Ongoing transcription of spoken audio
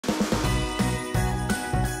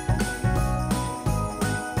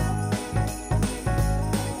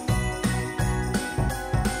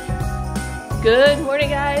Good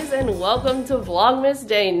morning, guys, and welcome to Vlogmas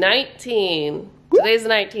Day 19. Today's the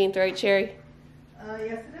 19th, right, Cherry?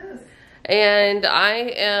 Yes, it is. And I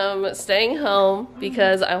am staying home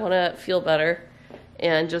because I want to feel better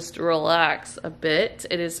and just relax a bit.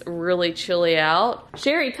 It is really chilly out.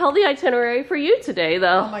 Sherry, tell the itinerary for you today,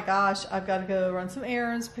 though. Oh my gosh, I've got to go run some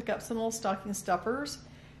errands, pick up some little stocking stuffers,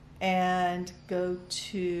 and go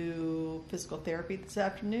to physical therapy this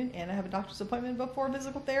afternoon. And I have a doctor's appointment before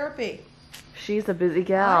physical therapy. She's a busy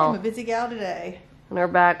gal. I'm a busy gal today. And her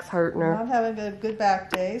back's hurting her. I'm having a good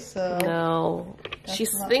back day, so... No. She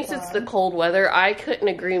thinks it's the cold weather. I couldn't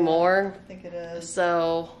agree more. I think it is.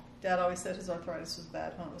 So... Dad always said his arthritis was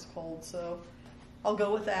bad when it was cold, so I'll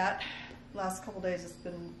go with that. Last couple days it's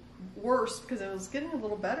been worse because it was getting a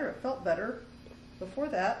little better. It felt better before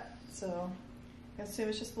that, so I guess it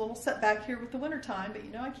was just a little setback here with the winter time, but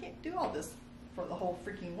you know I can't do all this for the whole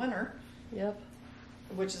freaking winter. Yep.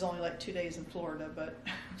 Which is only like 2 days in Florida, but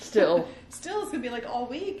still it's gonna be like all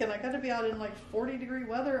week, and I got to be out in like 40-degree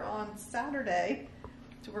weather on Saturday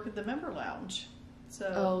to work at the member lounge.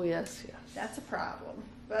 So oh yes, that's a problem.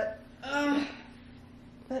 But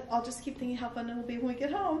I'll just keep thinking how fun it'll be when we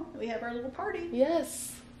get home. We have our little party.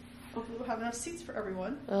 Yes. Hopefully we'll have enough seats for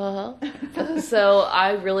everyone. So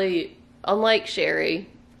I really, unlike Sherry,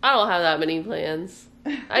 I don't have that many plans.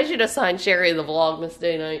 I should assign Sherry the Vlogmas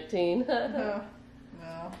Day 19. No.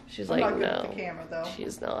 She's I'm like, not good no. with the camera, though.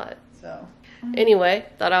 She's not. So. Anyway,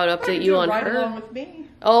 thought I would update you on ride her. along with me.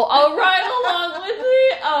 Oh, ride along with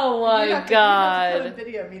me? Oh my God. You have to put a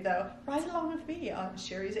video of me, though. Ride along with me on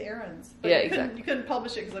Sherry's errands. But yeah, exactly. You couldn't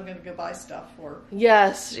publish it because I'm going to go buy stuff for...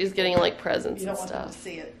 Yes, she's getting like presents and stuff. You don't want them to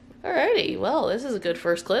see it. Alrighty, well, this is a good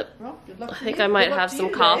first clip. Well, good luck I think I might have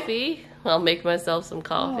some coffee. I'll make myself some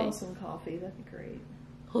coffee. Oh, some coffee. That'd be great.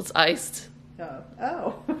 Well, it's iced.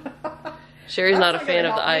 Oh. Sherry's not a fan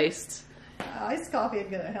of the iced. Iced coffee is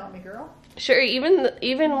going to help me, girl. Sure,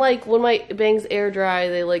 even like when my bangs air dry,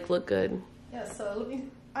 they like look good. Yeah, so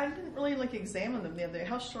I didn't really like examine them the other day.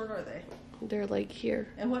 How short are they? They're like here.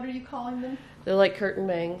 And what are you calling them? They're like curtain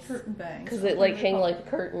bangs. Curtain bangs. Because they like hang like a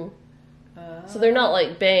curtain. So they're not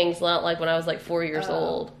like bangs, not like when I was like 4 years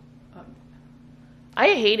old.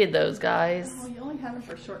 I hated those guys. Oh, you only had them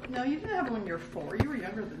for short. No, you didn't have them when you were 4. You were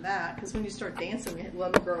younger than that. Because when you start dancing, you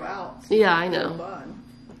let them grow out. So yeah, I know. Fun.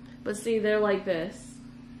 But see, they're like this.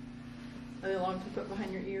 Are they long to put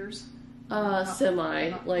behind your ears?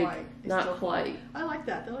 Semi. Not like, quite. not quite. I like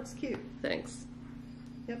that. That looks cute. Thanks.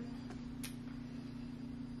 Yep.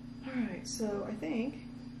 Alright, so I think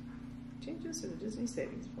changes to the Disney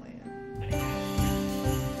Savings Plan.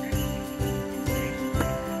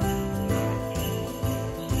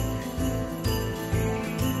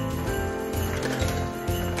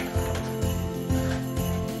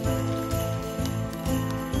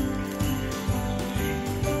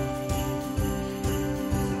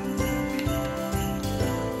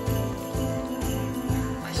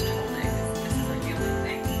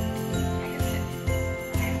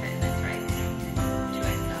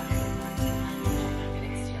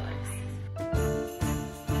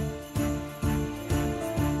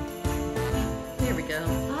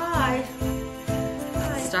 Hi.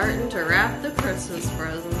 Starting to wrap the Christmas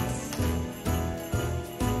presents.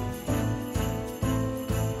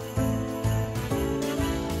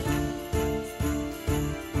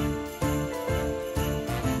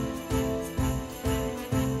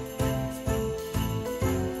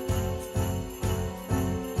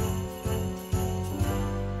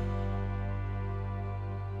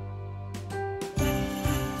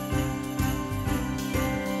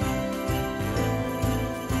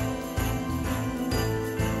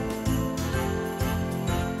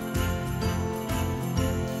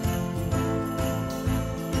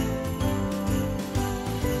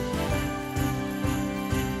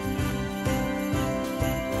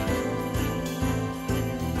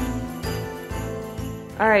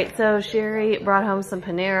 Alright, so Sherry brought home some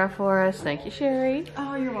Panera for us. Thank you, Sherry.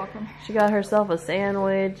 Oh, you're welcome. She got herself a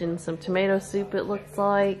sandwich and some tomato soup, it looks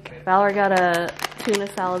like. Valerie got a tuna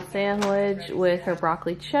salad sandwich with her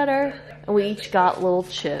broccoli cheddar. And we each got little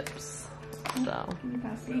chips. So. Can you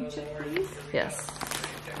pass me a chip, please? Yes.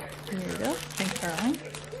 Here you go. Thanks, darling.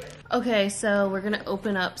 Okay, so we're gonna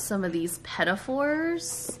open up some of these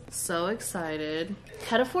Petit-Fours. So excited.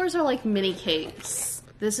 Petit-Fours are like mini cakes.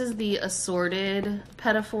 This is the assorted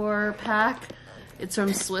Petit-Four pack. It's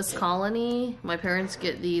from Swiss Colony. My parents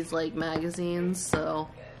get these like magazines, so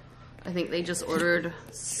I think they just ordered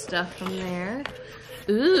stuff from there.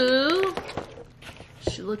 Ooh,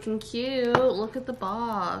 she's looking cute. Look at the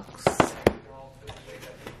box.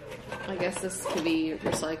 I guess this could be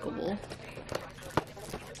recyclable.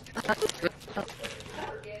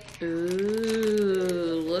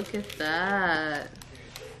 Ooh, look at that.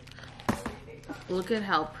 Look at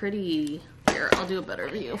how pretty. Here, I'll do a better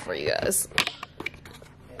view for you guys.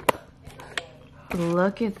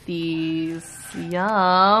 Look at these.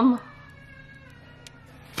 Yum.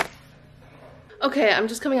 Okay, I'm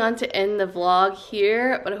just coming on to end the vlog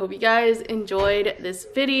here, but I hope you guys enjoyed this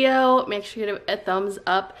video. Make sure you give it a thumbs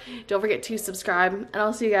up. Don't forget to subscribe, and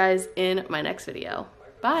I'll see you guys in my next video.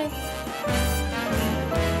 Bye.